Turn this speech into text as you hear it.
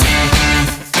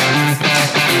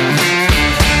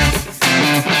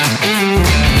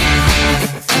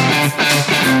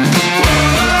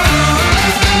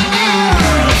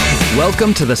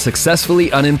Welcome to the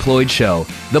Successfully Unemployed Show,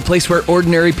 the place where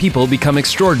ordinary people become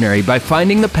extraordinary by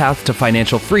finding the path to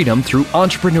financial freedom through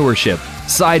entrepreneurship,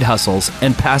 side hustles,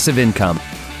 and passive income.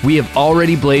 We have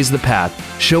already blazed the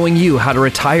path, showing you how to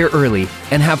retire early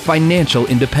and have financial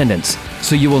independence,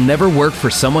 so you will never work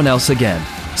for someone else again.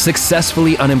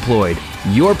 Successfully Unemployed,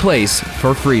 your place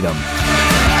for freedom.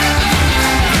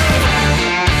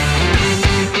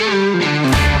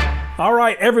 All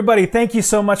right, everybody, thank you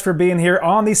so much for being here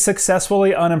on the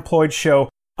Successfully Unemployed Show.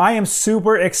 I am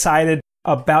super excited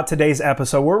about today's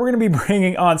episode, where we're going to be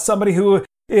bringing on somebody who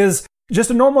is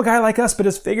just a normal guy like us, but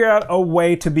has figured out a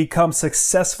way to become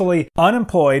successfully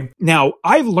unemployed. Now,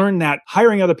 I've learned that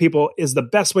hiring other people is the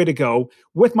best way to go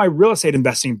with my real estate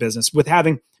investing business, with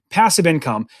having passive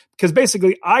income, because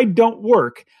basically I don't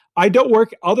work.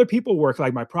 Other people work,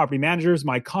 like my property managers,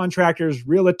 my contractors,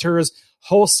 realtors,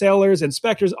 wholesalers,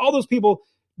 inspectors. All those people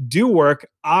do work.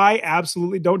 I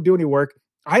absolutely don't do any work.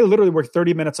 I literally work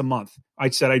 30 minutes a month. I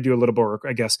said I do a little bit of work,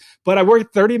 I guess. But I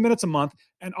work 30 minutes a month,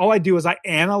 and all I do is I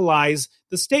analyze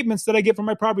the statements that I get from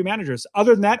my property managers.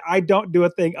 Other than that, I don't do a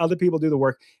thing. Other people do the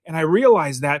work. And I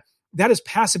realize that that is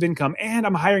passive income, and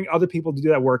I'm hiring other people to do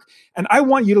that work. And I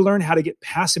want you to learn how to get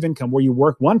passive income, where you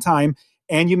work one time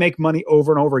and you make money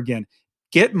over and over again.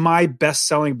 Get my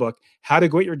best-selling book, How to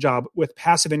Quit Your Job with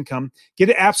Passive Income. Get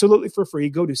it absolutely for free.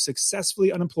 Go to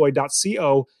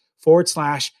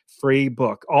successfullyunemployed.co/free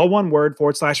book. All one word,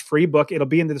 /free book. It'll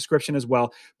be in the description as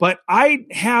well. But I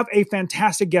have a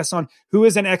fantastic guest on who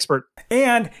is an expert.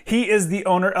 And he is the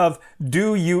owner of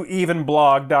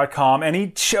doyouevenblog.com. And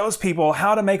he shows people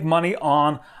how to make money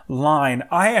online.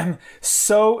 I am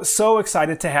so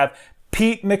excited to have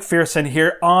Pete McPherson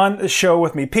here on the show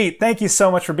with me. Pete, thank you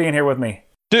so much for being here with me.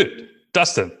 Dude,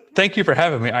 Dustin, thank you for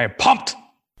having me. I am pumped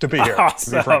to be here.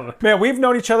 Awesome. Man, we've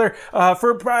known each other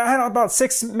for I don't know, about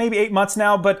 6, maybe 8 months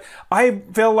now, but I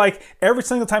feel like every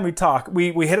single time we talk,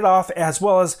 we hit it off, as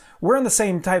well as we're in the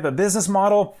same type of business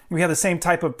model. We have the same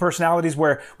type of personalities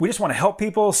where we just want to help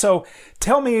people. So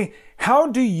tell me, how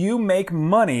do you make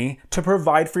money to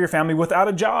provide for your family without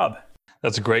a job?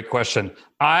 That's a great question.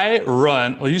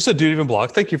 You said Do You Even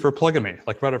Blog. Thank you for plugging me,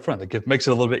 like right up front. That makes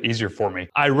it a little bit easier for me.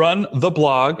 I run the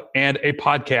blog and a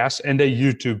podcast and a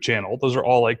YouTube channel. Those are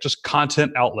all like just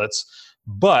content outlets.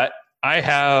 But I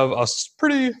have a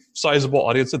pretty sizable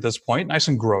audience at this point, nice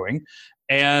and growing.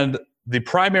 And the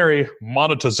primary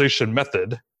monetization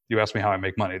method, you asked me how I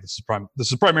make money, this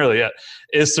is primarily it,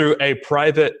 is through a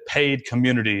private paid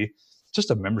community, just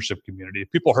a membership community.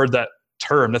 People heard that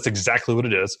term, that's exactly what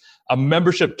it is. A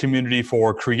membership community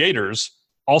for creators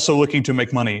also looking to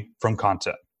make money from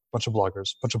content. Bunch of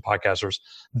bloggers, bunch of podcasters,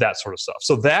 that sort of stuff.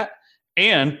 So that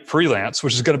and freelance,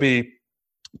 which is going to be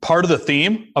part of the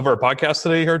theme of our podcast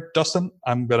today here, Dustin.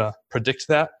 I'm going to predict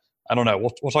that. I don't know.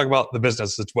 We'll talk about the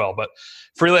business as well, but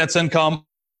freelance income,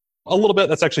 a little bit.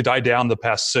 That's actually died down the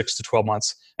past 6 to 12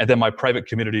 months. And then my private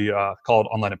community called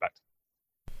Online Impact.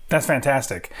 That's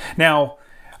fantastic. Now,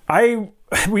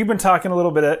 we've been talking a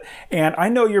little bit, and I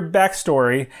know your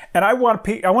backstory, and I want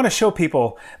to show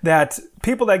people that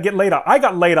get laid off. I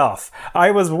got laid off.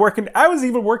 I was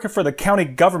even working for the county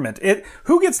government.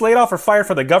 Who gets laid off or fired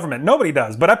for the government? Nobody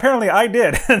does, but apparently I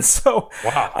did. And so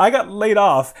wow. I got laid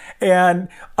off, and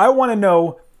I want to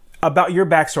know about your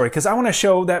backstory, because I want to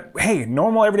show that, hey,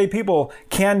 normal everyday people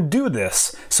can do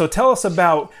this. So tell us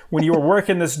about when you were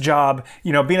working this job,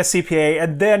 being a CPA,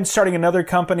 and then starting another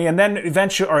company, and then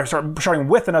starting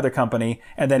with another company,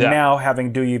 and then now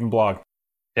having Do You Even Blog.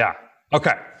 Yeah.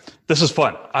 Okay. This is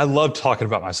fun. I love talking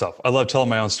about myself. I love telling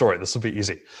my own story. This will be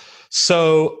easy.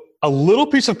 So a little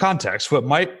piece of context, what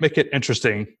might make it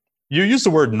interesting. You use the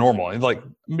word normal, like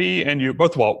me and you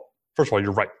both. Well, first of all,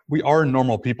 you're right. We are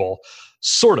normal people,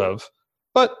 sort of,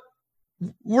 but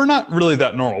we're not really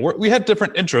that normal. We have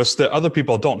different interests that other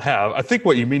people don't have. I think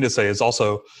what you mean to say is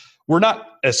also, we're not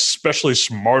especially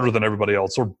smarter than everybody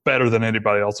else or better than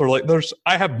anybody else. Or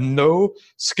I have no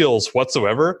skills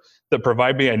whatsoever that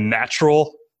provide me a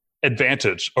natural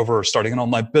advantage over starting an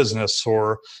online business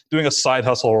or doing a side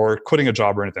hustle or quitting a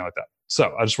job or anything like that.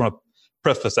 So I just want to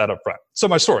preface that up front. So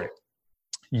my story.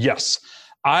 Yes.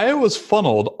 I was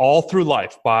funneled all through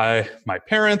life by my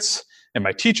parents and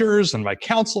my teachers and my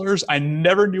counselors. I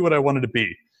never knew what I wanted to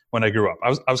be when I grew up.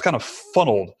 I was kind of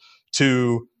funneled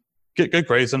to get good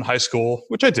grades in high school,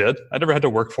 which I did. I never had to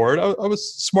work for it. I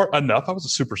was smart enough. I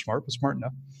wasn't super smart, but smart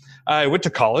enough. I went to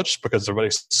college because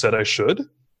everybody said I should.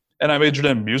 And I majored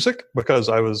in music because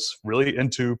I was really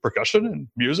into percussion and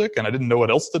music and I didn't know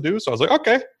what else to do. So I was like,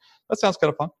 okay, that sounds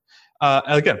kind of fun.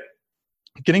 And again,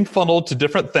 getting funneled to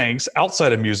different things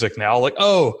outside of music now, like,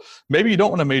 oh, maybe you don't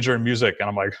want to major in music. And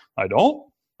I'm like, I don't?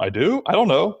 I do. I don't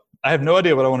know. I have no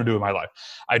idea what I want to do with my life.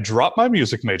 I dropped my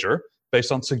music major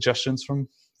based on suggestions from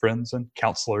friends and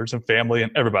counselors and family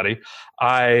and everybody.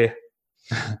 Let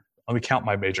me count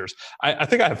my majors. I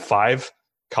think I have 5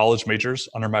 college majors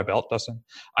under my belt, Dustin.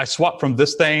 I swapped from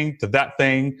this thing to that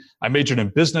thing. I majored in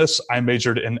business. I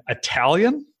majored in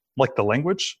Italian, like the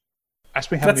language.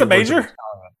 Ask me how That's many a major?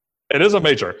 It is a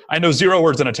major. I know 0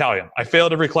 words in Italian. I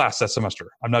failed every class that semester.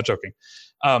 I'm not joking.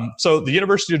 So the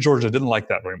University of Georgia didn't like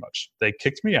that very much. They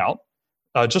kicked me out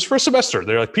just for a semester.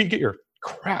 They're like, Pete, get your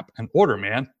crap in order,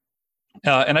 man.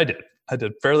 And I did. I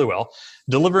did fairly well.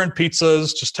 Delivering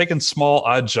pizzas, just taking small,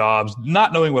 odd jobs,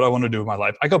 not knowing what I want to do with my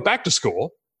life. I go back to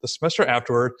school the semester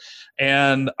afterward,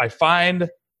 and I find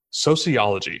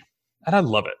sociology. And I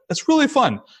love it. It's really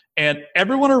fun. And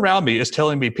everyone around me is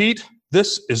telling me, Pete,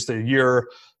 this is the year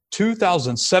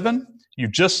 2007. You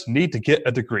just need to get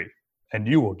a degree, and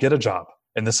you will get a job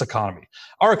in this economy.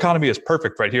 Our economy is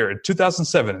perfect right here. In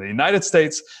 2007, in the United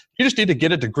States, you just need to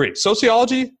get a degree.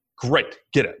 Sociology, great,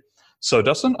 get it. So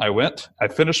Dustin, I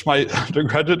finished my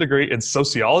graduate degree in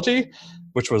sociology,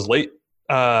 which was late,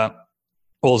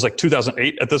 it was like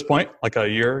 2008 at this point, like a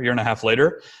year and a half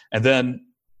later. And then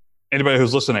anybody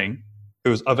who's listening,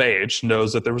 who's of age,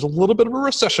 knows that there was a little bit of a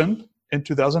recession in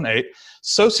 2008.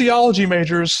 Sociology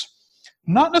majors,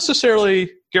 not necessarily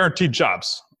guaranteed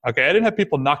jobs. Okay, I didn't have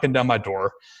people knocking down my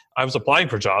door. I was applying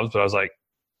for jobs, but I was like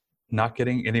not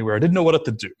getting anywhere. I didn't know what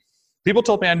to do. People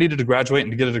told me I needed to graduate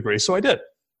and to get a degree, so I did.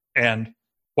 And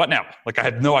what now? Like I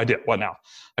had no idea. What now?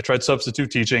 I tried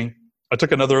substitute teaching. I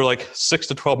took another like 6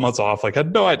 to 12 months off. Like I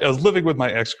had no idea. I was living with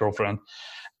my ex-girlfriend.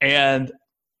 And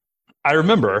I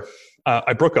remember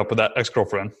I broke up with that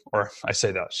ex-girlfriend, or I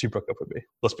say that, she broke up with me.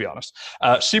 Let's be honest.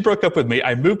 She broke up with me.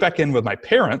 I moved back in with my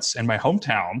parents in my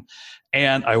hometown,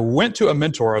 and I went to a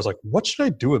mentor. I was like, what should I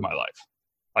do with my life?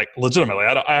 Like legitimately,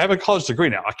 I have a college degree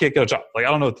now. I can't get a job. Like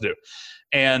I don't know what to do.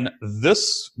 And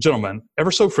this gentleman,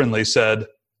 ever so friendly, said,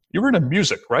 you were into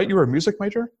music, right? You were a music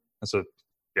major? I said,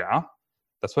 yeah,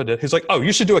 that's what I did. He's like, oh,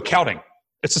 you should do accounting.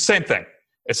 It's the same thing.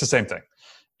 It's the same thing.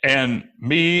 And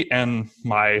me and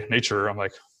my nature, I'm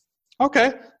like,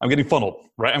 okay, I'm getting funneled,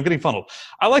 right? I'm getting funneled.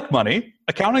 I like money.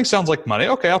 Accounting sounds like money.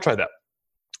 Okay, I'll try that.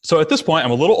 So at this point,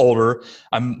 I'm a little older.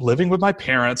 I'm living with my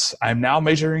parents. I'm now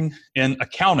majoring in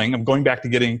accounting. I'm going back to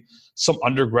getting some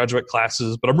undergraduate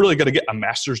classes, but I'm really going to get a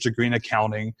master's degree in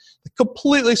accounting.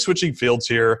 Completely switching fields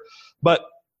here, but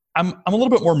I'm a little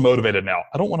bit more motivated now.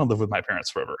 I don't want to live with my parents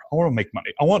forever. I want to make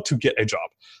money. I want to get a job.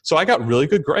 So I got really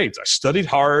good grades. I studied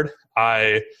hard.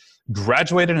 I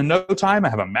graduated in no time. I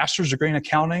have a master's degree in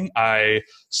accounting. I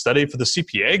studied for the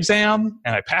CPA exam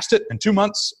and I passed it in 2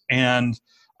 months. And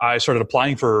I started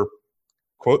applying for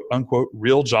quote unquote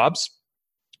real jobs,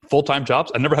 full-time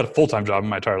jobs. I never had a full-time job in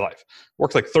my entire life.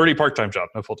 Worked like 30 part-time jobs,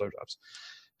 no full-time jobs.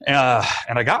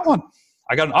 And I got one.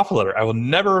 I got an offer letter. I will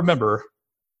never remember,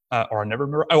 I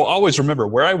will always remember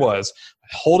where I was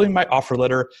holding my offer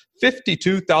letter,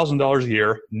 $52,000 a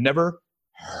year, never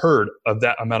heard of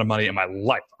that amount of money in my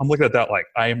life. I'm looking at that like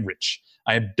I am rich.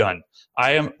 I am done.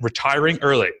 I am retiring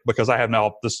early because I have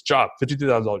now this job,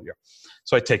 $52,000 a year.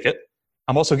 So I take it.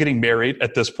 I'm also getting married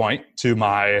at this point to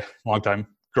my longtime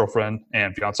girlfriend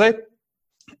and fiance,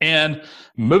 and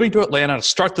moving to Atlanta to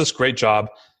start this great job.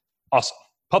 Awesome.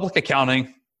 Public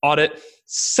accounting, audit,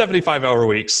 75-hour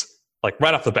weeks, like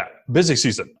right off the bat. Busy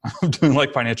season. I'm doing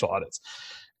like financial audits.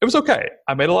 It was okay.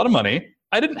 I made a lot of money.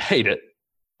 I didn't hate it.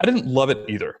 I didn't love it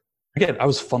either. Again, I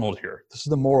was funneled here. This is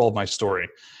the moral of my story.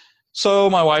 So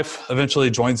my wife eventually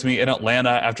joins me in Atlanta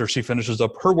after she finishes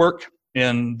up her work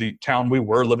in the town we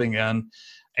were living in.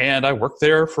 And I worked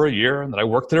there for a year, and then I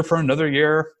worked there for another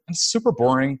year. And it's super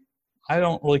boring. I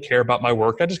don't really care about my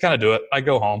work. I just kind of do it. I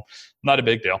go home. Not a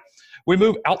big deal. We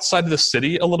moved outside of the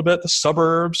city a little bit, the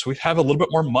suburbs. We have a little bit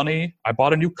more money. I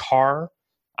bought a new car.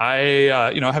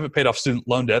 I haven't paid off student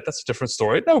loan debt. That's a different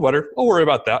story. No matter. I'll worry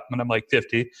about that when I'm like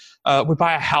 50. We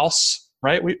buy a house,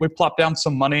 right? We plop down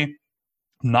some money.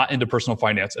 I'm not into personal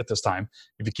finance at this time,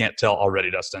 if you can't tell already,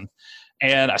 Dustin.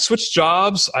 And I switched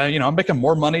jobs. I'm making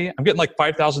more money. I'm getting like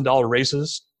 $5,000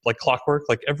 raises, like clockwork,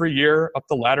 like every year up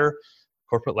the ladder,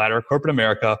 corporate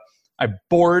America. I'm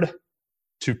bored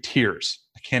to tears.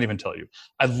 I can't even tell you.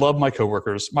 I love my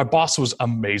coworkers. My boss was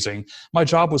amazing. My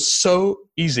job was so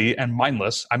easy and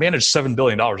mindless. I managed $7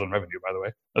 billion in revenue, by the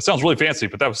way. That sounds really fancy,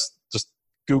 but that was just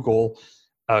Google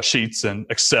Sheets and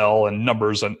Excel and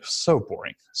numbers, and so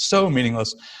boring, so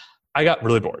meaningless. I got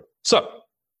really bored. So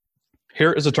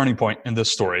here is a turning point in this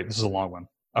story. This is a long one.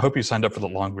 I hope you signed up for the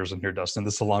long version here, Dustin.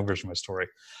 This is the long version of my story.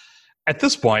 At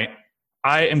this point,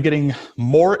 I am getting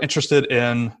more interested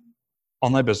in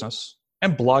online business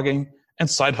and blogging and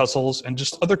side hustles and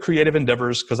just other creative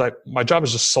endeavors because my job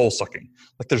is just soul sucking.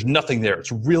 Like there's nothing there.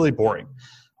 It's really boring.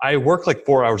 I work like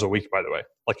 4 hours a week, by the way,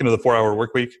 like the 4-hour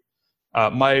work week.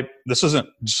 This isn't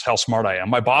just how smart I am.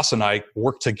 My boss and I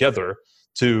work together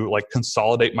to like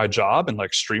consolidate my job and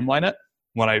like streamline it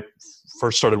when I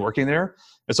first started working there.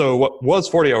 And so what was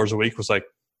 40 hours a week was like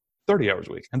 30 hours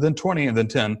a week, and then 20, and then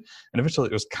 10. And eventually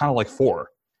it was kind of like 4.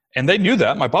 And they knew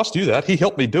that. My boss knew that. He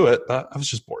helped me do it, but I was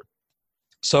just bored.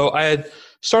 So I had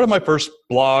started my first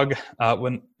blog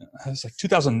when it was like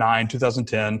 2009,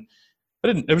 2010.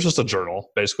 It was just a journal,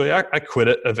 basically. I quit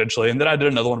it eventually. And then I did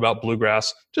another one about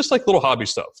bluegrass, just like little hobby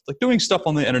stuff, like doing stuff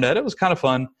on the internet. It was kind of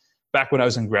fun back when I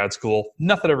was in grad school.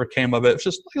 Nothing ever came of it. It was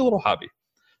just like a little hobby.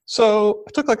 So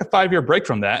I took like a 5-year break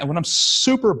from that. And when I'm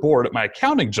super bored at my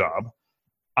accounting job,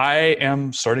 I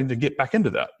am starting to get back into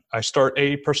that. I start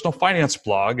a personal finance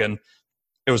blog, and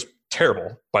it was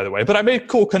terrible, by the way, but I made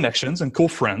cool connections and cool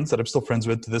friends that I'm still friends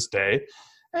with to this day.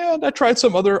 And I tried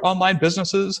some other online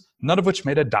businesses, none of which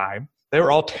made a dime. They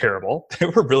were all terrible. They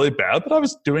were really bad, but I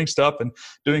was doing stuff and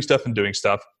doing stuff and doing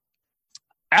stuff.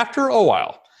 After a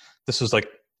while, this was like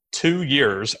 2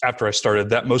 years after I started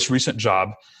that most recent job,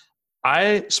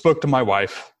 I spoke to my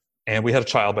wife, and we had a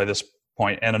child by this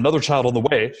point, and another child on the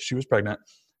way. She was pregnant.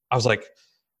 I was like,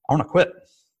 I want to quit.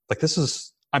 Like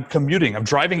I'm commuting. I'm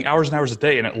driving hours and hours a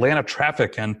day in Atlanta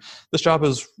traffic, and this job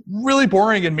is really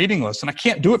boring and meaningless, and I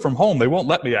can't do it from home. They won't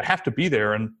let me. I have to be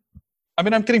there. And I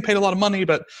mean, I'm getting paid a lot of money,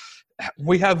 but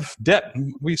we have debt,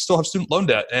 and we still have student loan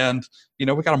debt, and we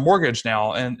got a mortgage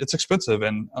now, and it's expensive,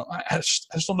 and I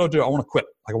just don't know what to do. I want to quit.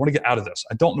 Like I want to get out of this.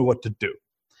 I don't know what to do.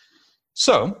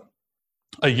 So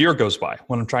a year goes by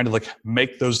when I'm trying to like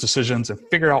make those decisions and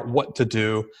figure out what to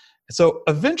do. And so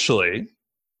eventually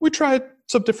we tried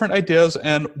some different ideas,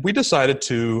 and we decided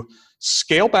to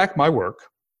scale back my work.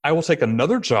 I will take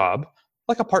another job,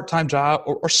 like a part-time job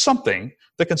or something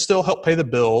that can still help pay the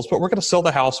bills, but we're going to sell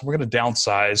the house, we're going to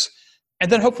downsize,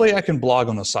 and then hopefully I can blog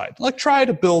on the side. Like try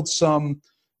to build some,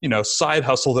 side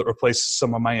hustle that replaces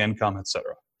some of my income,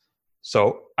 etc.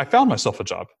 So I found myself a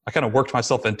job. I kind of worked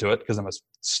myself into it because I'm a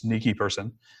sneaky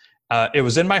person. It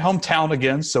was in my hometown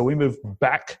again, so we moved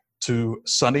back to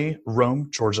sunny Rome,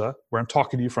 Georgia, where I'm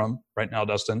talking to you from right now,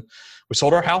 Dustin. We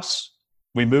sold our house.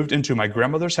 We moved into my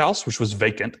grandmother's house, which was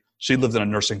vacant. She lived in a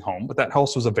nursing home, but that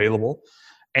house was available.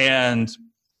 And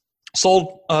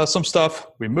sold some stuff.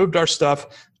 We moved our stuff,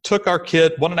 took our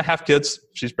kid, 1.5 kids.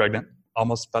 She's pregnant,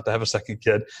 almost about to have a second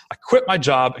kid. I quit my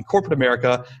job in corporate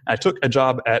America, and I took a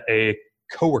job at a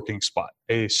co-working spot,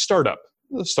 a startup.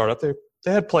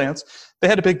 They had plans. They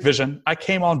had a big vision. I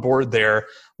came on board there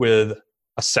with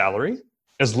a salary.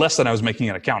 Is less than I was making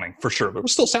in accounting, for sure, but it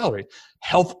was still salary.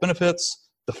 Health benefits,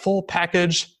 the full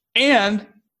package, and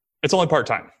it's only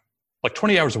part-time, like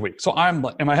 20 hours a week. So I'm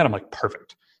like, in my head, I'm like,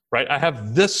 perfect, right? I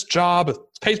have this job, it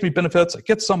pays me benefits, I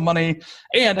get some money,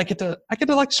 and I get to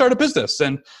like start a business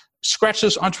and scratch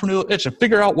this entrepreneurial itch and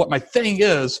figure out what my thing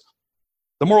is.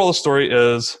 The moral of the story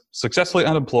is successfully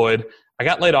unemployed. I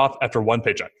got laid off after 1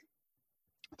 paycheck.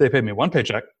 They paid me 1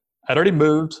 paycheck. I'd already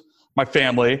moved my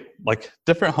family, like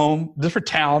different home, different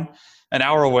town, an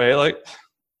hour away. Like,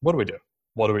 what do we do?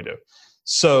 What do we do?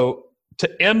 So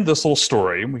to end this little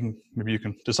story, maybe you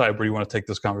can decide where you want to take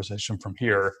this conversation from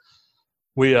here.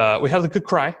 We had a good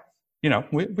cry.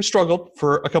 We struggled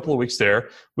for a couple of weeks there.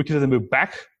 We could either move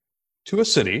back to a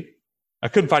city. I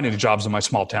couldn't find any jobs in my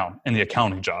small town, any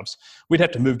accounting jobs. We'd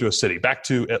have to move to a city, back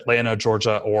to Atlanta,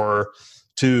 Georgia, or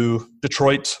to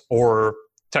Detroit, or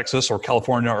Texas, or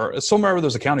California, or somewhere where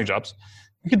there's accounting jobs.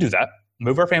 We could do that,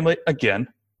 move our family again,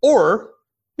 or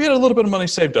we had a little bit of money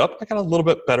saved up. I got a little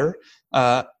bit better.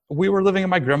 We were living in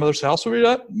my grandmother's house.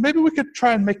 So maybe we could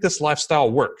try and make this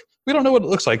lifestyle work. We don't know what it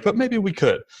looks like, but maybe we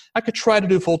could. I could try to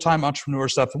do full-time entrepreneur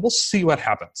stuff, and we'll see what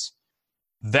happens.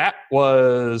 That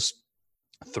was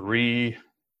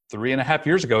 3.5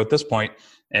 years ago at this point,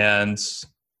 and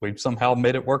we've somehow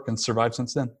made it work and survived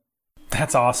since then.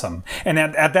 That's awesome. And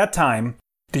at that time,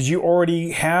 do you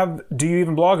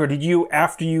even blog, or did you,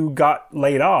 after you got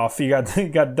laid off, you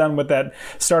got done with that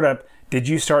startup, do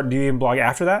you even blog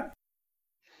after that?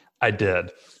 I did.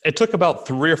 It took about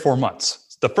 3 or 4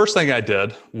 months. The first thing I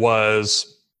did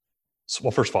was,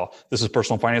 well, first of all, this is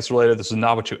personal finance related. This is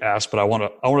not what you asked, but I want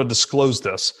to disclose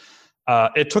this.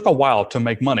 It took a while to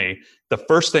make money. The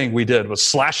first thing we did was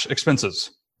slash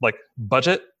expenses, like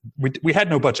budget. We had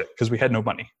no budget because we had no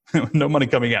money, no money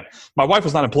coming in. My wife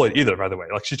was not employed either, by the way.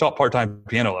 Like she taught part-time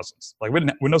piano lessons. Like with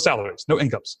no salaries, no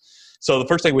incomes. So the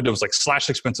first thing we did was like slash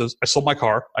expenses. I sold my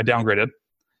car. I downgraded.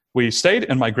 We stayed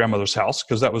in my grandmother's house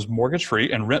because that was mortgage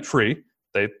free and rent free.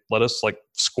 They let us like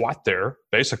squat there,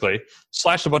 basically,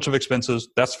 slashed a bunch of expenses.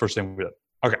 That's the first thing we did.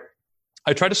 Okay.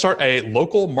 I tried to start a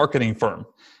local marketing firm,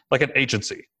 like an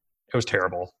agency. It was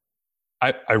terrible.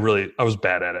 I was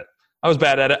bad at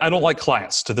it. I don't like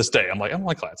clients to this day. I'm like, I don't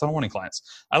like clients. I don't want any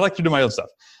clients. I like to do my own stuff.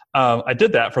 I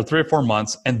did that for 3 or 4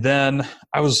 months. And then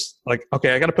I was like,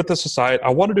 okay, I got to put this aside. I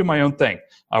want to do my own thing.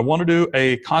 I want to do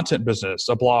a content business,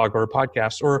 a blog or a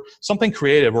podcast or something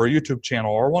creative or a YouTube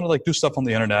channel, or I want to like do stuff on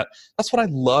the internet. That's what I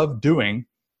love doing.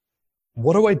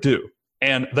 What do I do?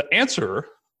 And the answer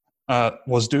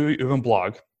was do even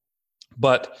blog.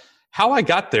 But how I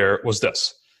got there was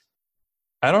this.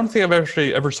 I don't think I've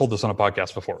actually ever sold this on a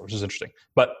podcast before, which is interesting.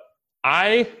 But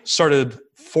I started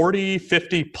 40,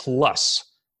 50 plus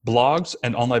blogs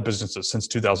and online businesses since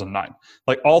 2009.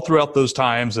 Like all throughout those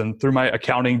times and through my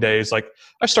accounting days, like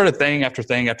I started thing after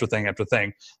thing after thing after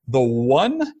thing. The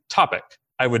one topic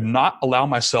I would not allow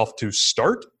myself to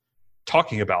start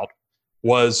talking about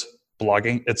was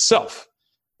blogging itself.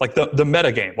 Like the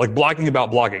meta game, like blogging about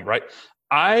blogging, right?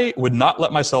 I would not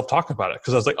let myself talk about it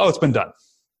because I was like, oh, it's been done.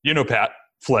 You know, Pat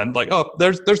Flynn, like, oh,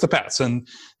 there's the Pats and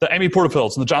the Amy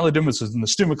Porterfields and the John Lee Dumases and the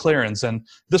Stu McLarens and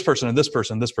this person and this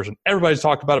person and this person. Everybody's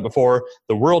talked about it before.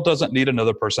 The world doesn't need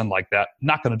another person like that.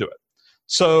 Not going to do it.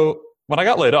 So when I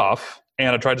got laid off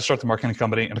and I tried to start the marketing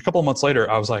company, and a couple of months later,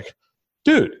 I was like,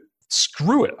 dude,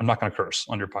 screw it. I'm not going to curse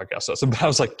on your podcast. But I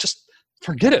was like, just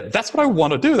forget it. That's what I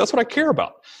want to do. That's what I care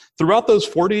about. Throughout those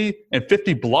 40 and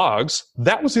 50 blogs,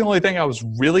 that was the only thing I was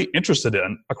really interested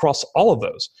in across all of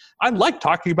those. I like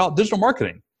talking about digital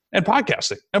marketing and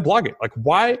podcasting and blogging. Like,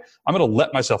 why? I'm going to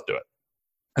let myself do it.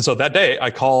 And so that day, I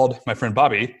called my friend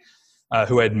Bobby,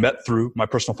 who I had met through my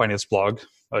personal finance blog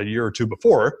a year or two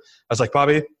before. I was like,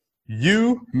 Bobby,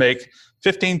 you make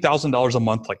 $15,000 a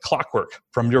month like clockwork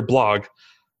from your blog.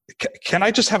 Can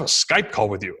I just have a Skype call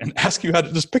with you and ask you how to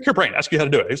just pick your brain, ask you how to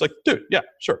do it? He's like, dude, yeah,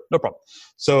 sure, no problem.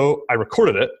 So I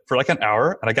recorded it for like an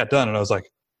hour and I got done and I was like,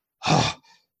 oh,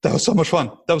 that was so much fun.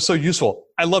 That was so useful.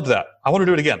 I loved that. I want to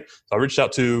do it again. So I reached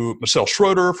out to Michelle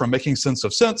Schroeder from Making Sense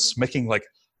of Sense, making like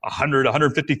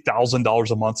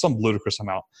 $150,000 a month, some ludicrous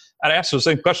amount. And I asked her the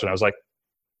same question. I was like,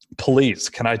 please,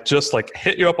 can I just like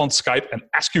hit you up on Skype and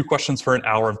ask you questions for an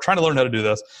hour? I'm trying to learn how to do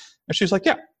this. And she's like,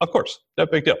 yeah, of course. No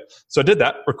big deal. So I did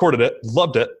that, recorded it,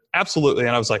 loved it. Absolutely.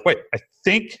 And I was like, wait, I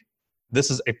think this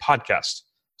is a podcast.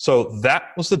 So that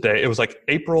was the day. It was like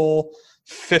April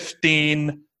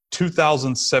 15,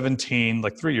 2017,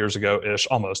 like 3 years ago-ish,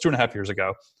 almost 2.5 years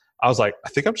ago. I was like, I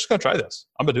think I'm just going to try this.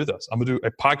 I'm going to do this. I'm going to do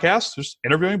a podcast, just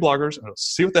interviewing bloggers and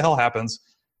see what the hell happens.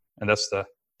 And that's the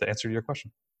answer to your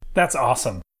question. That's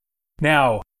awesome.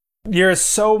 Now, there's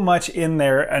so much in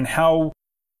there and how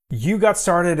you got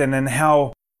started and then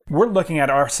how we're looking at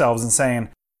ourselves and saying,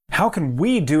 how can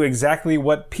we do exactly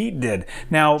what Pete did?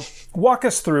 Now, walk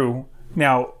us through.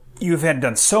 Now, you've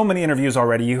done so many interviews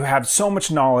already. You have so much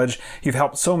knowledge. You've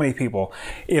helped so many people.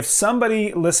 If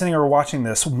somebody listening or watching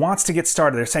this wants to get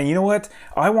started, they're saying, you know what?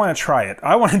 I want to try it.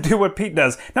 I want to do what Pete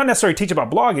does. Not necessarily teach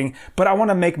about blogging, but I want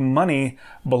to make money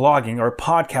blogging or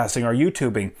podcasting or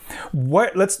YouTubing.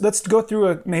 Let's go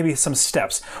through maybe some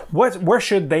steps. Where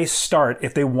should they start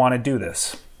if they want to do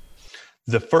this?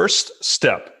 The first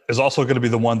step is also going to be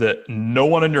the one that no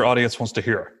one in your audience wants to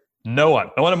hear. No one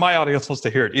in my audience wants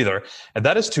to hear it either. And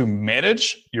that is to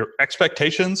manage your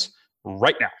expectations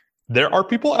right now. There are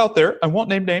people out there, I won't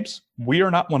name names, we are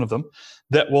not one of them,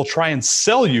 that will try and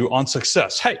sell you on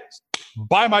success. Hey,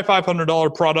 buy my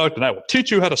 $500 product and I will teach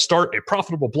you how to start a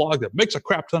profitable blog that makes a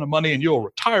crap ton of money and you'll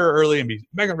retire early and be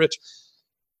mega rich.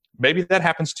 Maybe that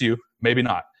happens to you, maybe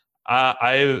not.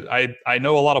 I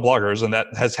know a lot of bloggers and that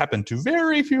has happened to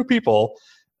very few people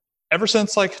ever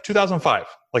since like 2005.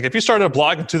 Like if you started a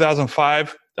blog in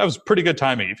 2005, that was pretty good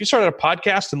timing. If you started a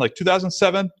podcast in like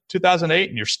 2007, 2008,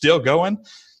 and you're still going,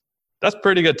 that's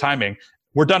pretty good timing.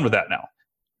 We're done with that now.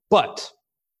 But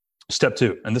step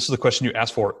 2, and this is the question you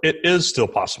asked for, it is still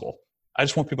possible. I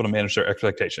just want people to manage their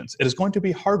expectations. It is going to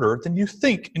be harder than you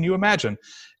think and you imagine.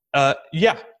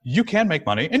 Yeah, you can make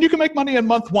money and you can make money in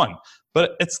month 1,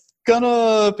 but it's going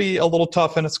to be a little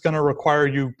tough and it's going to require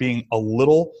you being a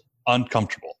little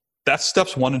uncomfortable. That's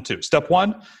steps 1 and 2. Step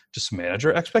 1, just manage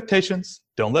your expectations.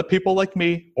 Don't let people like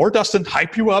me or Dustin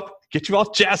hype you up, get you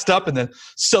all jazzed up, and then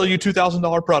sell you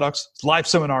 $2,000 products, live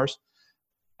seminars.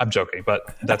 I'm joking,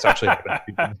 but that's actually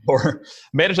happening. Or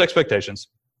manage expectations.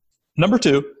 Number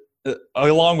 2,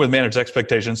 along with manage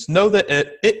expectations, know that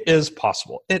it is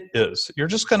possible. It is. You're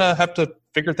just going to have to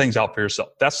figure things out for yourself.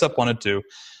 That's step 1 and 2.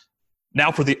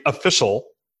 Now for the official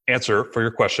answer for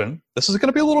your question. This is going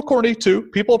to be a little corny too.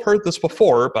 People have heard this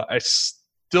before, but I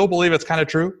still believe it's kind of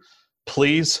true.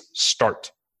 Please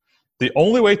start. The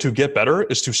only way to get better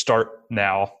is to start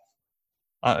now.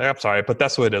 I'm sorry, but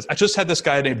that's what it is. I just had this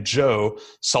guy named Joe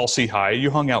Saul-Sehy. You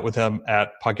hung out with him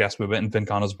at Podcast Movement and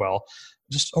VinCon as well.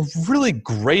 Just a really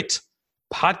great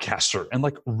podcaster and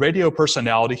like radio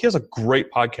personality. He has a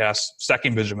great podcast,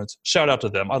 Stacking Benjamins. Shout out to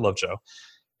them. I love Joe.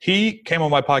 He came on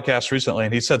my podcast recently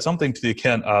and he said something to the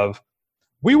extent of,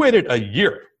 we waited a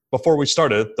year before we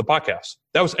started the podcast.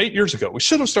 That was 8 years ago. We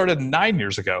should have started 9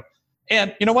 years ago.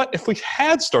 And you know what? If we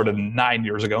had started 9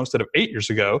 years ago instead of 8 years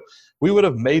ago, we would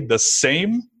have made the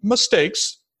same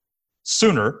mistakes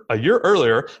sooner, a year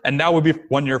earlier, and now we'd be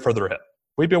 1 year further ahead.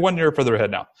 We'd be 1 year further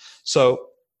ahead now. So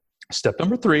step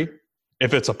number 3,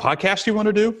 if it's a podcast you want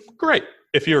to do, great.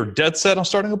 If you're dead set on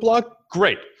starting a blog,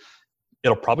 great.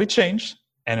 It'll probably change.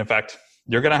 And in fact,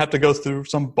 you're going to have to go through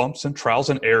some bumps and trials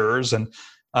and errors and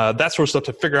that sort of stuff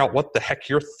to figure out what the heck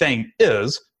your thing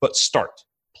is, but start,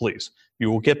 please. You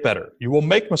will get better. You will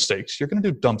make mistakes. You're going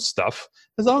to do dumb stuff.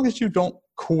 As long as you don't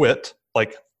quit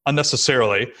like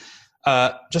unnecessarily,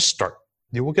 just start.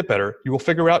 You will get better. You will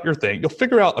figure out your thing. You'll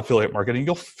figure out affiliate marketing.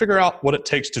 You'll figure out what it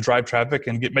takes to drive traffic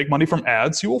and make money from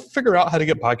ads. You will figure out how to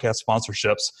get podcast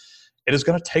sponsorships. It is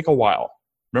going to take a while.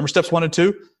 Remember steps 1 and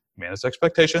 2? Manage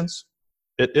expectations.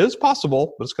 It is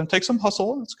possible, but it's going to take some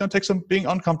hustle. It's going to take some being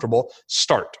uncomfortable.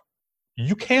 Start.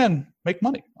 You can make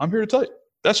money. I'm here to tell you.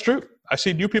 That's true. I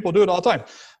see new people do it all the time,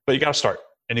 but you got to start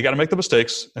and you got to make the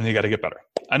mistakes and you got to get better.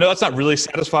 I know that's not really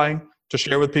satisfying to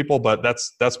share with people, but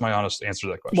that's my honest answer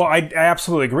to that question. Well, I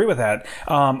absolutely agree with that.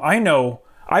 I know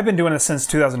I've been doing this since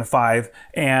 2005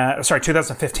 and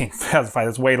 2015. 2005,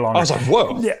 that's way longer. I was like,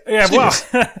 whoa. Yeah, well,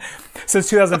 since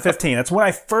 2015. That's when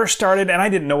I first started and I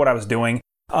didn't know what I was doing.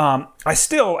 I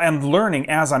still am learning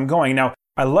as I'm going. Now,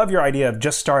 I love your idea of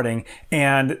just starting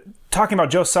and talking about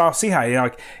Joe Saul-Sehy.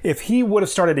 Like if he would have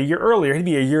started a year earlier, he'd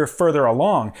be a year further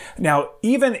along. Now,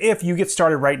 even if you get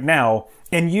started right now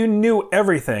and you knew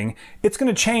everything, it's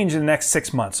going to change in the next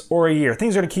 6 months or a year.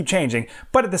 Things are going to keep changing.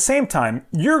 But at the same time,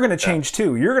 you're going to change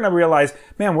too. You're going to realize,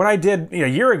 man, what I did a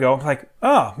year ago, like,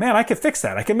 oh man, I could fix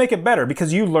that. I can make it better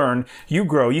because you learn, you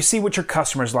grow, you see what your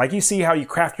customers like, you see how you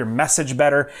craft your message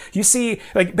better. You see,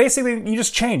 like basically you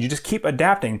just change, you just keep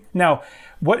adapting. Now,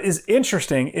 what is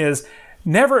interesting is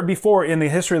never before in the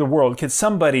history of the world could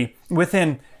somebody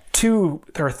within 2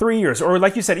 or 3 years, or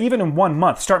like you said, even in 1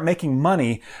 month, start making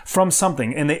money from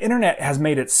something. And the internet has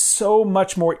made it so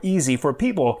much more easy for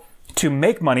people to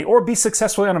make money or be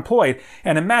successfully unemployed.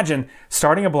 And imagine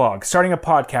starting a blog, starting a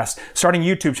podcast, starting a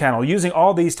YouTube channel, using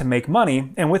all these to make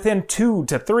money. And within 2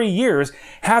 to 3 years,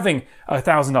 having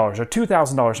 $1,000 or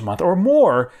 $2,000 a month or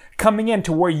more coming in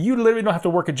to where you literally don't have to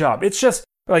work a job. It's just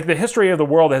like the history of the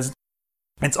world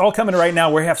it's all coming right now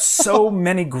where we have so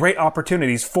many great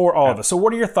opportunities for all of us. So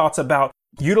what are your thoughts about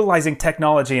utilizing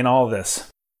technology in all of this?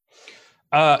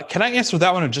 Can I answer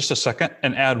that one in just a second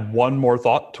and add one more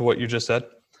thought to what you just said?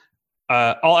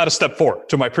 I'll add a step 4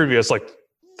 to my previous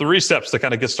 3 steps to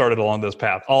kind of get started along this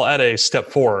path. I'll add a step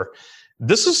 4.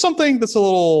 This is something that's a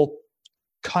little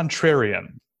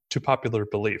contrarian to popular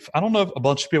belief. I don't know if a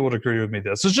bunch of people would agree with me.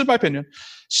 This is just my opinion.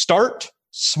 Start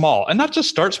small, and not just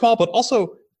start small, but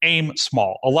also aim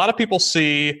small. A lot of people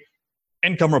see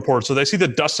income reports. So they see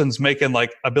that Dustin's making $1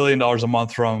 billion a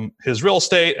month from his real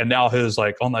estate and now his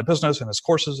online business and his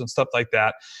courses and stuff like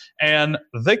that. And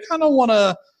they kind of want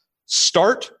to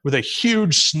start with a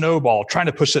huge snowball trying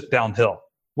to push it downhill.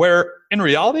 Where in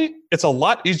reality, it's a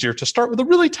lot easier to start with a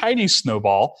really tiny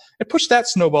snowball and push that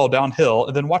snowball downhill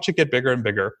and then watch it get bigger and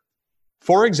bigger.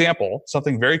 For example,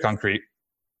 something very concrete,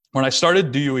 when I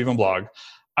started Do You Even Blog,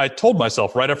 I told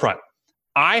myself right up front,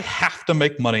 I have to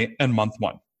make money in month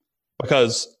 1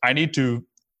 because I need to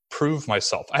prove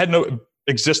myself. I had no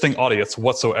existing audience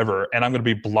whatsoever, and I'm going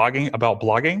to be blogging about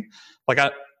blogging.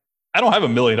 I don't have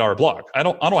 $1 million blog. I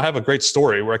don't have a great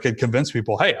story where I could convince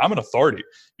people, hey, I'm an authority.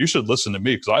 You should listen to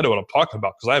me because I know what I'm talking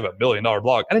about because I have $1 million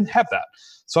blog. I didn't have that.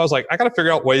 So I was like, I got to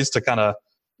figure out ways to kind of,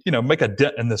 make a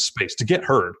dent in this space to get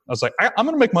heard. I was like, I'm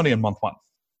going to make money in month 1.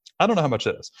 I don't know how much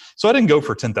it is. So I didn't go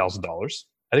for $10,000.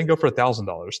 I didn't go for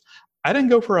 $1,000. I didn't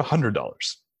go for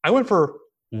 $100. I went for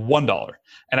 $1.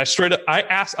 And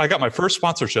I got my first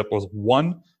sponsorship was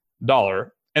 $1.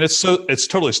 And it's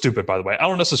totally stupid, by the way. I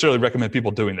don't necessarily recommend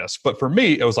people doing this, but for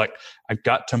me, it was like, I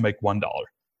got to make $1.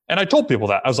 And I told people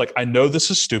that. I was like, I know this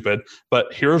is stupid,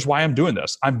 but here's why I'm doing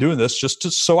this. I'm doing this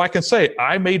so I can say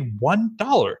I made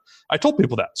 $1. I told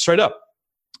people that straight up.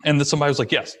 And then somebody was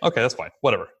like, yes, okay, that's fine.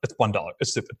 Whatever. It's $1.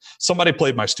 It's stupid. Somebody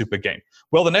played my stupid game.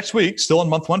 Well, the next week, still in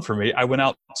month 1 for me, I went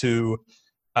out to,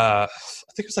 I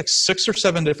think it was 6 or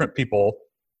 7 different people.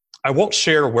 I won't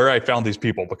share where I found these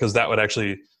people because that would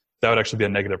actually that would actually be a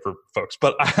negative for folks.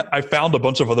 But I found a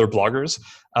bunch of other bloggers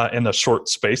in a short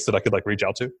space that I could like reach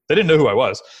out to. They didn't know who I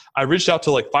was. I reached out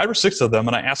to like 5 or 6 of them,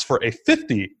 and I asked for a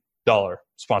 $50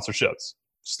 sponsorships.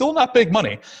 Still not big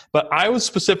money, but I was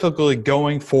specifically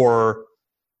going for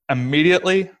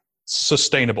immediately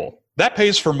sustainable. That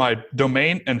pays for my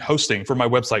domain and hosting for my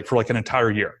website for like an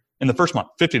entire year. In the first month,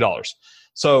 $50.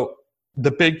 So the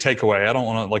big takeaway, I don't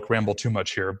want to like ramble too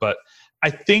much here, but I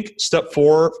think step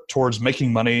 4 towards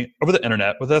making money over the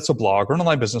internet, whether that's a blog or an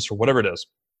online business or whatever it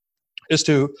is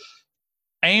to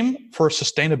aim for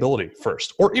sustainability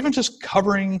first, or even just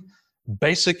covering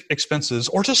basic expenses,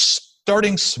 or just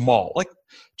starting small. Like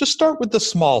just start with the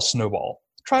small snowball.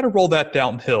 Try to roll that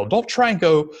downhill. Don't try and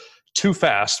go too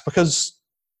fast, because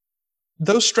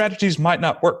those strategies might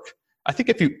not work. I think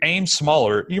if you aim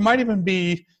smaller, you might even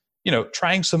be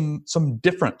trying some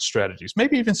different strategies,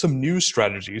 maybe even some new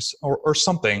strategies or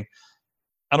something.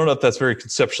 I don't know if that's very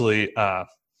conceptually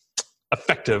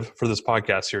effective for this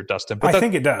podcast here, Dustin. But I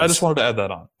think it does. I just wanted to add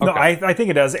that on. Okay. No, I think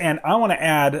it does. And I want to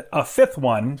add a 5th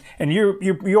one. And you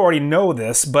already know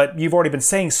this, but you've already been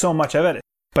saying so much of it.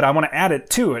 But I want to add it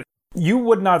to it. You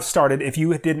would not have started if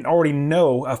you didn't already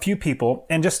know a few people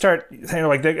and just start saying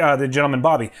like the gentleman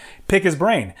Bobby, pick his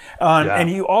brain. And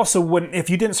you also wouldn't, if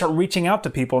you didn't start reaching out to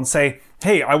people and say,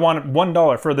 hey, I want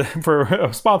 $1 for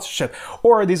a sponsorship,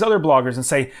 or these other bloggers and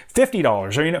say $50,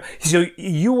 or so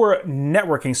you were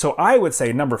networking. So I would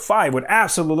say number 5 would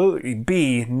absolutely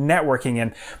be networking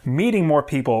and meeting more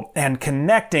people and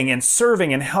connecting and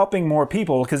serving and helping more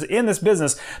people. Because in this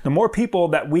business, the more people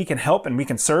that we can help and we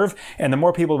can serve, and the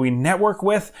more people we network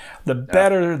with, the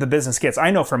better the business gets. I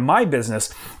know for my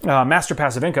business, Master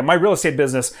Passive Income, my real estate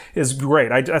business is great.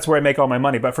 That's where I make all my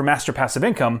money. But for Master Passive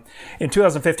Income, in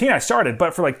 2015, I started.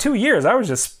 But for like 2 years, I was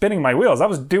just spinning my wheels. I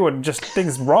was doing just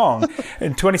things wrong.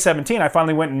 In 2017, I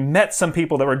finally went and met some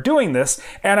people that were doing this.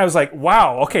 And I was like,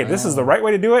 wow, okay, this is the right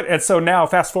way to do it. And so now,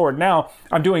 fast forward now,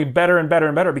 I'm doing better and better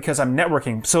and better because I'm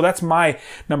networking. So that's my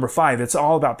number 5. It's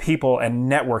all about people and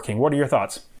networking. What are your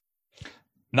thoughts?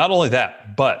 Not only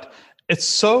that, but it's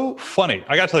so funny.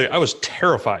 I got to tell you, I was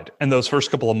terrified in those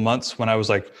first couple of months when I was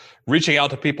like reaching out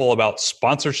to people about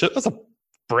sponsorship. That's a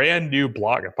brand new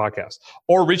blog, a podcast,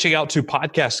 or reaching out to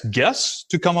podcast guests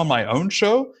to come on my own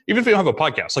show. Even if you don't have a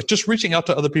podcast, like just reaching out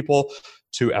to other people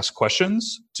to ask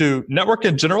questions, to network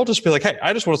in general, just be like, hey,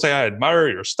 I just want to say I admire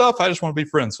your stuff. I just want to be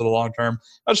friends for the long term.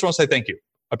 I just want to say thank you.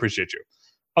 I appreciate you.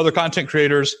 Other content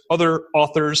creators, other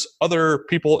authors, other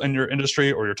people in your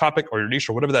industry or your topic or your niche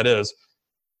or whatever that is,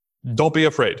 don't be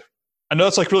afraid. I know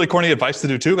it's like really corny advice to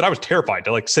do too, but I was terrified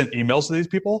to like send emails to these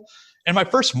people. In my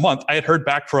first month, I had heard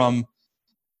back from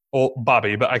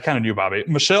Bobby, but I kind of knew Bobby.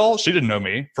 Michelle, she didn't know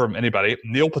me from anybody.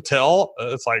 Neil Patel,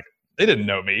 it's like, they didn't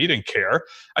know me. He didn't care.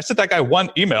 I sent that guy one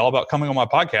email about coming on my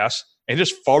podcast, and he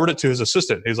just forwarded it to his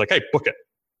assistant. He was like, hey, book it.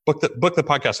 Book the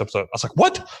podcast episode. I was like,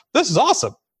 what? This is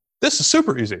awesome. This is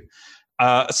super easy.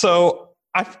 So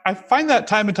I find that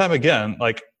time and time again,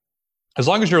 like, as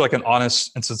long as you're like an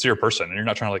honest and sincere person and you're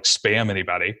not trying to like spam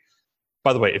anybody.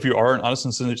 By the way, if you are an honest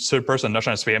and sincere person, not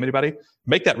trying to spam anybody,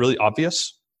 make that really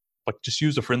obvious. Like just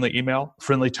use a friendly email,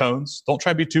 friendly tones. Don't try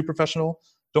and be too professional.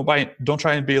 Don't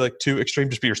try and be like too extreme.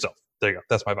 Just be yourself. There you go.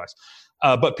 That's my advice.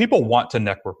 But people want to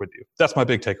network with you. That's my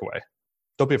big takeaway.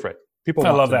 Don't be afraid. People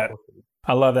want to network with you.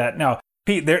 I love that. Now,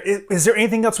 Pete, is there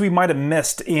anything else we might have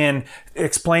missed in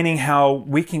explaining how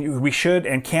we should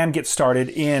and can get started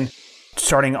in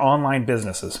starting online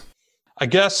businesses? I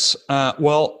guess,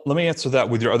 well, let me answer that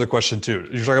with your other question too.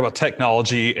 You're talking about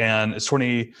technology, and it's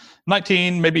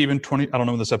 2019, maybe even 20, I don't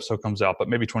know when this episode comes out, but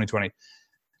maybe 2020.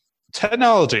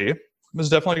 Technology has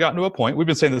definitely gotten to a point, we've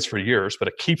been saying this for years, but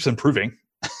it keeps improving,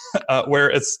 where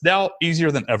it's now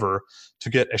easier than ever to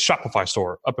get a Shopify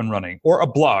store up and running or a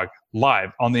blog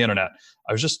live on the internet.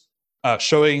 I was just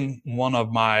showing one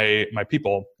of my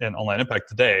people in Online Impact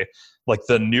today, like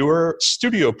the newer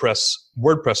StudioPress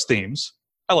WordPress themes.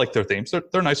 I like their themes.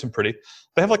 They're nice and pretty.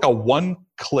 They have like a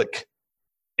one-click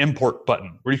import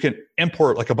button where you can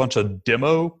import like a bunch of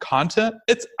demo content.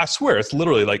 I swear, it's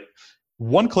literally like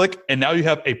one click, and now you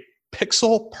have a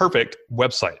pixel perfect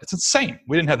website. It's insane.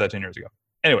 We didn't have that 10 years ago.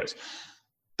 Anyways,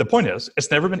 the point is,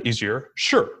 it's never been easier,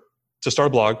 sure, to start a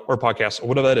blog or a podcast or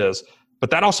whatever that is, but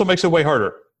that also makes it way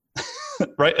harder.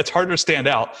 Right? It's harder to stand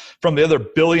out from the other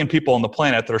billion people on the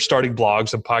planet that are starting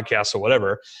blogs and podcasts or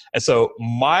whatever. And so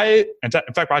my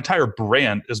entire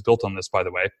brand is built on this, by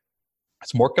the way.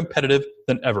 It's more competitive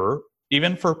than ever,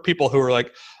 even for people who are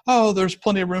like, oh, there's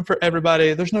plenty of room for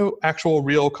everybody. There's no actual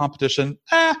real competition.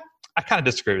 I kind of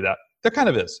disagree with that. There kind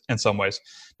of is in some ways.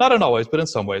 Not in all ways, but in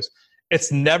some ways.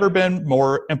 It's never been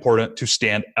more important to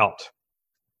stand out.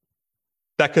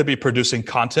 That could be producing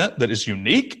content that is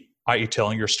unique, i.e.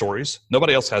 telling your stories.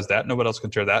 Nobody else has that. Nobody else can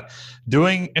share that.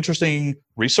 Doing interesting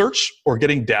research or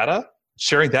getting data,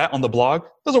 sharing that on the blog.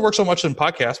 Doesn't work so much in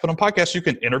podcasts, but on podcasts, you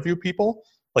can interview people.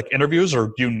 Like interviews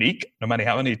are unique, no matter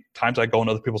how many times I go on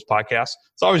other people's podcasts.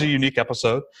 It's always a unique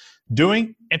episode.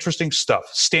 Doing interesting stuff,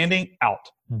 standing out,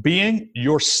 being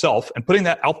yourself, and putting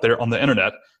that out there on the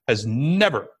internet has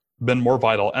never been more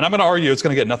vital. And I'm going to argue it's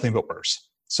going to get nothing but worse.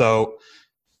 So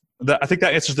I think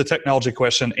that answers the technology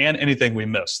question and anything we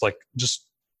miss. Like, just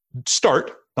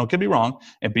start, don't get me wrong,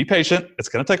 and be patient. It's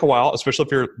going to take a while, especially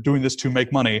if you're doing this to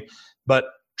make money. But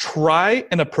try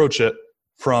and approach it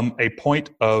from a point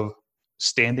of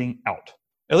standing out,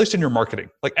 at least in your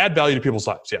marketing. Like, add value to people's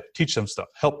lives. Yeah, teach them stuff,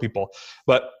 help people.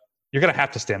 But you're going to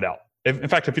have to stand out. In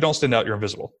fact, if you don't stand out, you're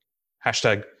invisible.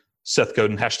 Hashtag Seth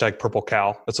Godin, hashtag Purple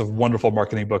Cow. That's a wonderful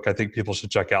marketing book I think people should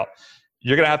check out.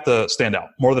 You're going to have to stand out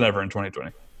more than ever in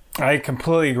 2020. I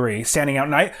completely agree. Standing out.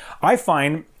 And I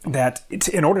find that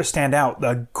in order to stand out,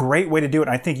 the great way to do it,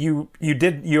 and I think you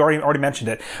already mentioned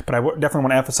it, but I definitely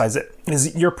want to emphasize it,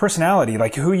 is your personality,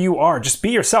 like who you are. Just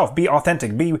be yourself, be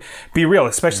authentic, be real,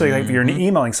 especially like if you're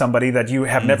emailing somebody that you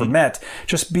have never met.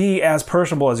 Just be as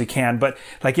personable as you can. But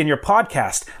like in your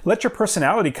podcast, let your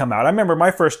personality come out. I remember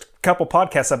my first couple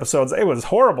podcast episodes, it was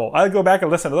horrible. I go back and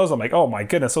listen to those. I'm like, oh my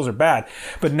goodness, those are bad.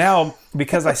 But now,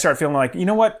 because I start feeling like, you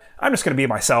know what? I'm just going to be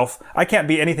myself. I can't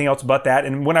be anything else but that.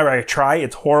 And whenever I try,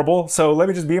 it's horrible. So let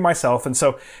me just be myself. And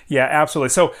so, yeah, absolutely.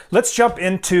 So let's jump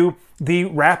into the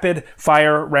rapid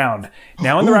fire round.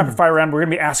 Now in the rapid fire round, we're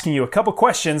going to be asking you a couple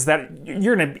questions that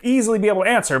you're going to easily be able to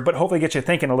answer, but hopefully get you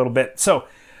thinking a little bit. So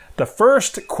the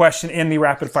first question in the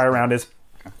rapid fire round is,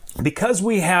 because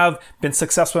we have been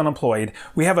successful and employed,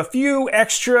 we have a few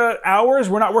extra hours.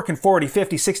 We're not working 40,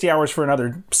 50, 60 hours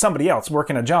for somebody else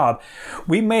working a job.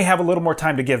 We may have a little more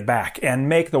time to give back and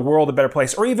make the world a better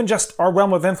place, or even just our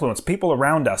realm of influence, people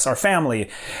around us, our family.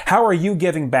 How are you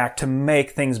giving back to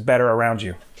make things better around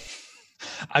you?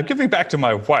 I'm giving back to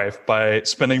my wife by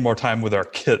spending more time with our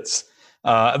kids.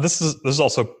 This is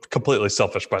also completely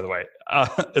selfish, by the way.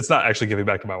 It's not actually giving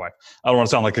back to my wife. I don't want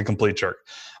to sound like a complete jerk.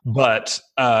 But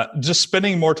just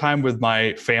spending more time with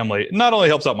my family not only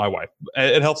helps out my wife,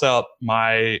 it helps out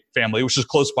my family, which is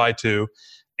close by too.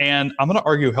 And I'm going to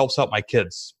argue helps out my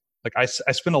kids. Like I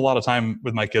spend a lot of time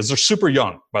with my kids. They're super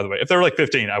young, by the way. If they're like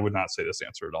 15, I would not say this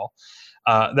answer at all.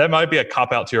 That might be a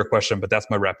cop out to your question, but that's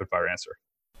my rapid fire answer.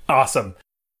 Awesome.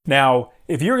 Now,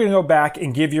 if you're going to go back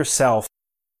and give yourself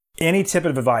any tip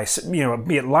of advice, be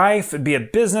it life, be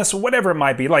it business, whatever it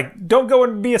might be, like don't go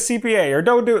and be a CPA or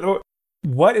don't do it.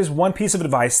 What is one piece of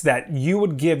advice that you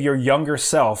would give your younger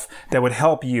self that would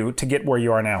help you to get where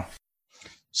you are now?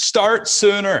 Start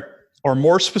sooner, or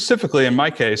more specifically, in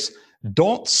my case,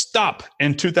 don't stop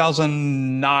in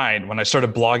 2009 when I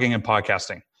started blogging and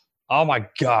podcasting. Oh my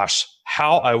gosh,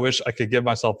 how I wish I could give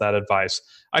myself that advice.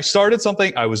 I started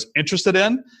something I was interested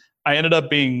in. I ended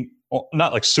up being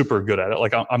not like super good at it.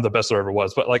 Like I'm the best there ever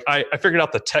was, but like I figured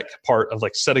out the tech part of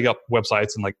like setting up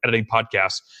websites and like editing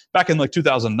podcasts back in like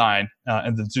 2009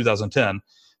 and then 2010.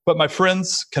 But my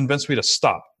friends convinced me to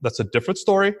stop. That's a different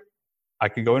story. I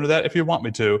can go into that if you want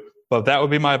me to, but that would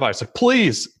be my advice. Like,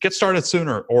 please get started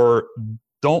sooner, or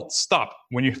don't stop.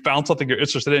 When you found something you're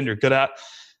interested in, you're good at,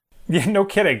 Yeah, no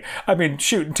kidding. I mean,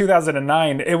 shoot, in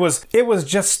 2009, it was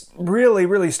just really,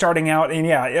 really starting out. And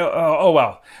yeah, oh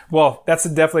well. Well, that's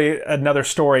definitely another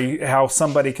story, how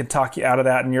somebody can talk you out of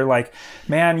that. And you're like,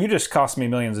 man, you just cost me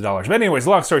millions of dollars. But anyways,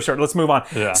 long story short, let's move on.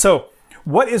 Yeah. So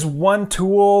what is one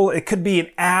tool? It could be an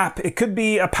app. It could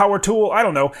be a power tool. I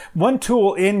don't know. One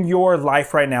tool in your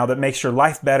life right now that makes your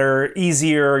life better,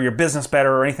 easier, your business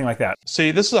better, or anything like that.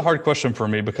 See, this is a hard question for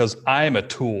me because I am a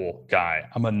tool guy.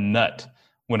 I'm a nut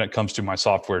when it comes to my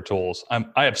software tools.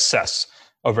 I obsess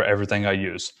over everything I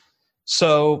use.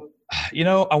 So,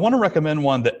 I want to recommend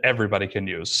one that everybody can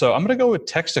use. So I'm going to go with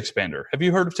Text Expander. Have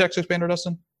you heard of Text Expander,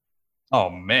 Dustin? Oh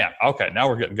man. Okay. Now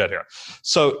we're getting good here.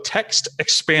 So Text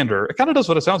Expander, it kind of does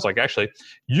what it sounds like. Actually,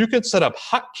 you can set up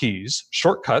hotkeys,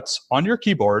 shortcuts on your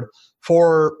keyboard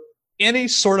for any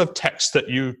sort of text that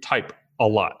you type a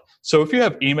lot. So if you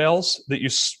have emails that you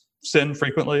send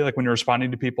frequently, like when you're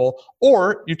responding to people,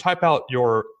 or you type out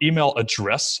your email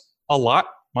address a lot.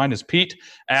 Mine is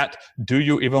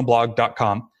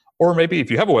pete@doyouevenblog.com. Or maybe if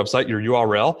you have a website, your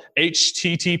URL,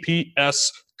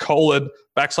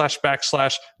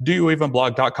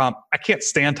 https://doyouevenblog.com. I can't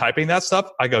stand typing that stuff.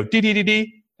 I go DDDD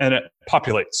and it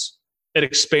populates. It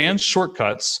expands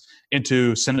shortcuts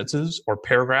into sentences or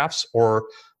paragraphs or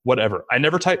whatever. I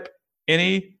never type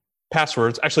any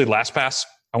passwords. Actually, LastPass,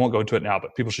 I won't go into it now,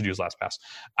 but people should use LastPass.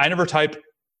 I never type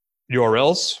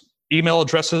URLs email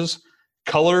addresses,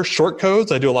 color short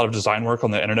codes. I do a lot of design work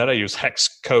on the internet. I use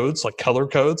hex codes, like color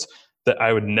codes that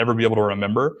I would never be able to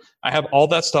remember. I have all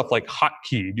that stuff like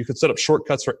hotkeyed. You could set up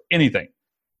shortcuts for anything,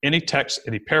 any text,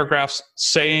 any paragraphs,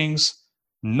 sayings,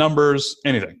 numbers,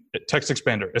 anything. Text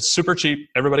expander. It's super cheap.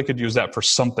 Everybody could use that for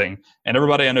something. And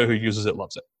everybody I know who uses it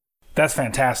loves it. That's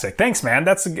fantastic. Thanks, man.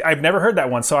 I've never heard that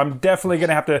one. So I'm definitely going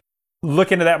to have to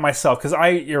look into that myself, because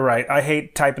you're right. I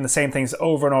hate typing the same things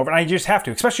over and over, and I just have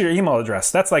to, especially your email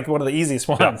address. That's like one of the easiest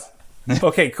ones. Yeah.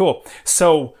 Okay, cool.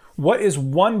 So what is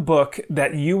one book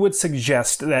that you would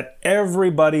suggest that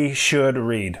everybody should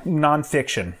read?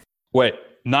 Nonfiction. Wait,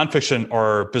 nonfiction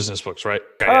or business books, right?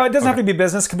 It doesn't have to be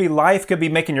business. It could be life. It could be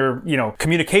making your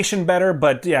communication better.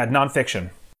 But yeah,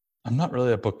 nonfiction. I'm not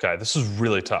really a book guy. This is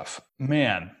really tough.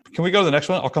 Man, can we go to the next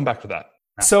one? I'll come back to that.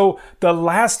 So the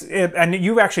last, and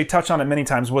you've actually touched on it many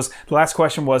times, was the last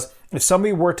question was, if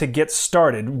somebody were to get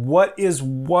started, what is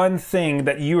one thing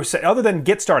that you say, other than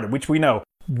get started, which we know,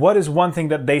 what is one thing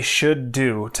that they should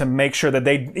do to make sure that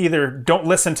they either don't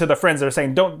listen to the friends that are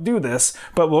saying, don't do this,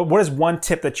 but what is one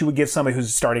tip that you would give somebody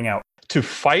who's starting out? To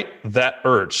fight that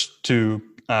urge to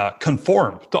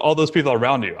conform to all those people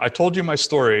around you. I told you my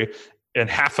story in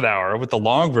half an hour with the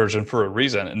long version for a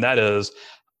reason, and that is,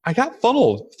 I got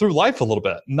funneled through life a little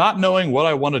bit, not knowing what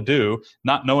I want to do,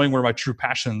 not knowing where my true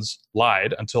passions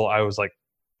lied until I was like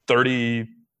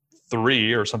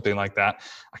 33 or something like that.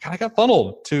 I kind of got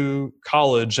funneled to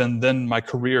college and then my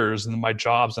careers and my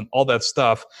jobs and all that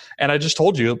stuff. And I just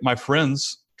told you, my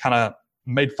friends kind of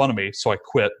made fun of me. So I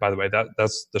quit, by the way.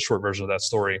 That's the short version of that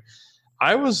story.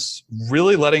 I was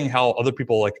really letting how other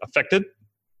people affected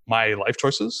my life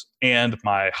choices and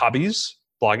my hobbies,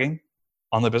 blogging,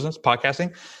 online business,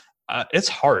 podcasting. It's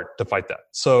hard to fight that.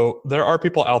 So there are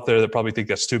people out there that probably think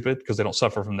that's stupid because they don't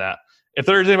suffer from that. If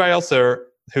there's anybody else there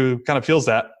who kind of feels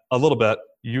that a little bit,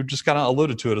 you just kind of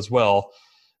alluded to it as well.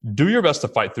 Do your best to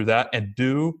fight through that and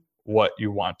do what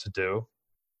you want to do.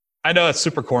 I know it's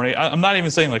super corny. I'm not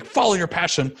even saying follow your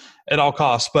passion at all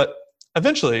costs, but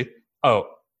eventually, I'm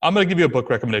going to give you a book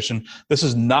recommendation. This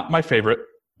is not my favorite.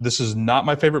 This is not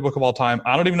my favorite book of all time.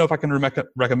 I don't even know if I can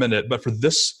recommend it, but for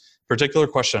this particular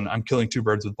question, I'm killing two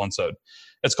birds with one stone.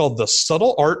 It's called The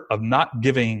Subtle Art of Not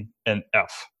Giving an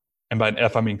F. And by an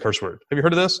F, I mean curse word. Have you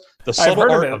heard of this? The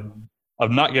Subtle Art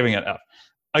of Not Giving an F.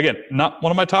 Again, not one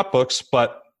of my top books,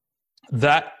 but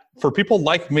that for people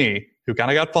like me who kind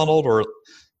of got funneled or,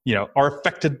 are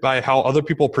affected by how other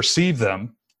people perceive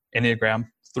them, Enneagram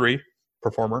 3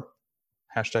 performer,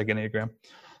 #Enneagram.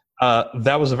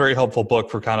 That was a very helpful book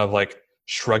for kind of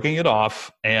shrugging it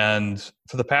off. And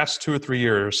for the past 2 or 3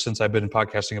 years since I've been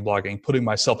podcasting and blogging, putting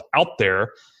myself out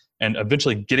there and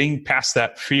eventually getting past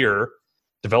that fear,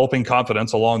 developing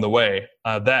confidence along the way,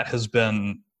 that has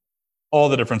been all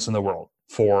the difference in the world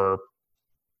for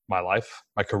my life,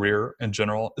 my career in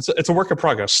general. It's a work in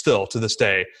progress still to this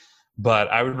day, but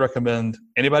I would recommend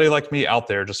anybody like me out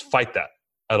there, just fight that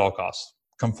at all costs,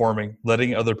 conforming,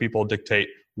 letting other people dictate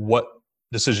what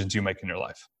decisions you make in your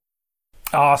life.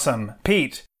 Awesome.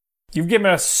 Pete, you've given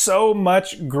us so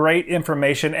much great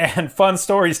information and fun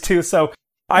stories too. So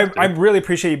I really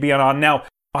appreciate you being on. Now,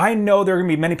 I know there are going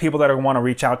to be many people that are going to want to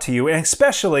reach out to you, and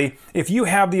especially if you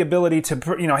have the ability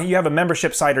to, you have a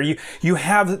membership site or you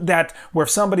have that where if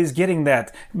somebody's getting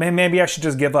that, maybe I should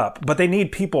just give up. But they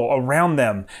need people around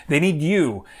them. They need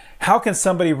you. How can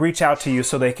somebody reach out to you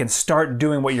so they can start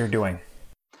doing what you're doing?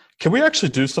 Can we actually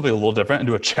do something a little different and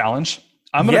do a challenge?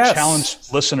 I'm going to challenge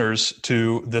listeners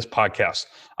to this podcast.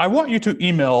 I want you to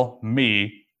email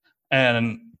me.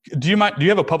 And do you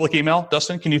have a public email,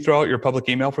 Dustin? Can you throw out your public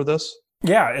email for this?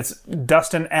 Yeah, it's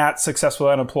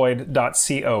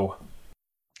dustin@successfullyunemployed.co.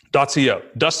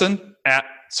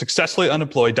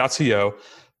 Dustin@successfullyunemployed.co.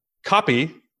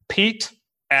 Copy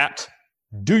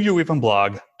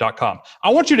Pete@doyouevenblog.com. I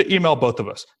want you to email both of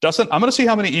us. Dustin, I'm going to see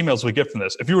how many emails we get from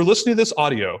this. If you were listening to this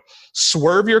audio,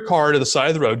 swerve your car to the side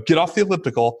of the road, get off the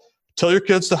elliptical, tell your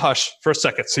kids to hush for a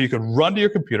second so you can run to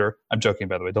your computer. I'm joking,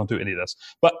 by the way. Don't do any of this.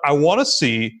 But I want to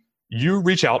see you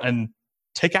reach out and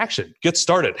take action. Get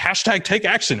started. #take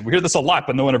action. We hear this a lot,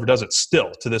 but no one ever does it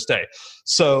still to this day.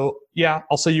 So yeah,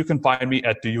 I'll say you can find me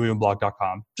at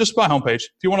doyouevenblog.com. Just my homepage.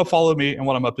 If you want to follow me and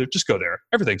what I'm up to, just go there.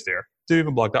 Everything's there.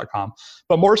 doyouevenblog.com.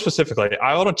 But more specifically,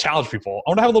 I want to challenge people.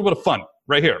 I want to have a little bit of fun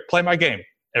right here. Play my game,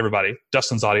 everybody.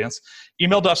 Dustin's audience.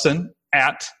 Email Dustin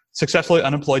at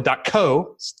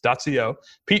successfullyunemployed.co,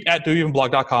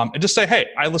 Pete@doyouevenblog.com, and just say, hey,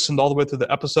 I listened all the way through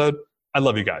the episode. I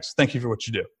love you guys. Thank you for what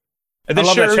you do. And then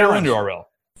share your own URL.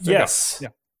 Yes. Yeah.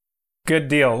 Good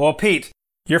deal. Well, Pete,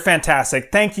 you're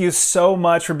fantastic. Thank you so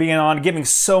much for being on, giving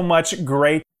so much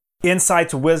great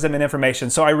insights, wisdom, and information.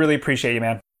 So I really appreciate you,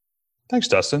 man. Thanks,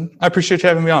 Dustin. I appreciate you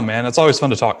having me on, man. It's always fun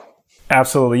to talk.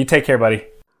 Absolutely. You take care, buddy.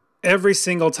 Every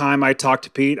single time I talk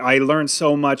to Pete, I learn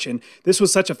so much, and this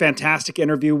was such a fantastic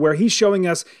interview where he's showing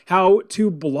us how to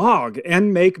blog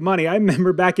and make money. I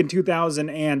remember back in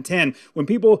 2010 when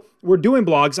people were doing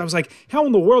blogs, I was like, how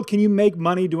in the world can you make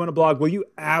money doing a blog? Well, you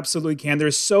absolutely can.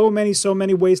 There's so many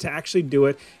ways to actually do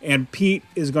it, and Pete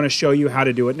is going to show you how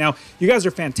to do it. Now, you guys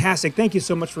are fantastic. Thank you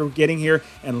so much for getting here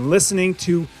and listening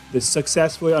to the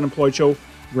Successfully Unemployed Show.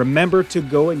 Remember to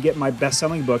go and get my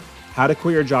best-selling book, How to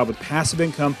Quit Your Job with Passive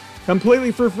Income,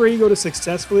 completely for free. Go to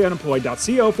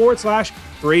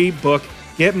successfullyunemployed.co/free book.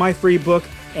 Get my free book,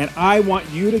 and I want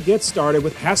you to get started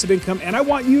with passive income, and I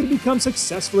want you to become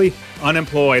successfully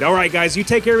unemployed. All right, guys, you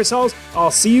take care of yourselves. I'll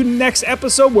see you next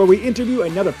episode where we interview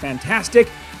another fantastic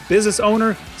business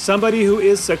owner, somebody who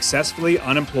is successfully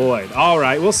unemployed. All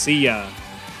right, we'll see ya.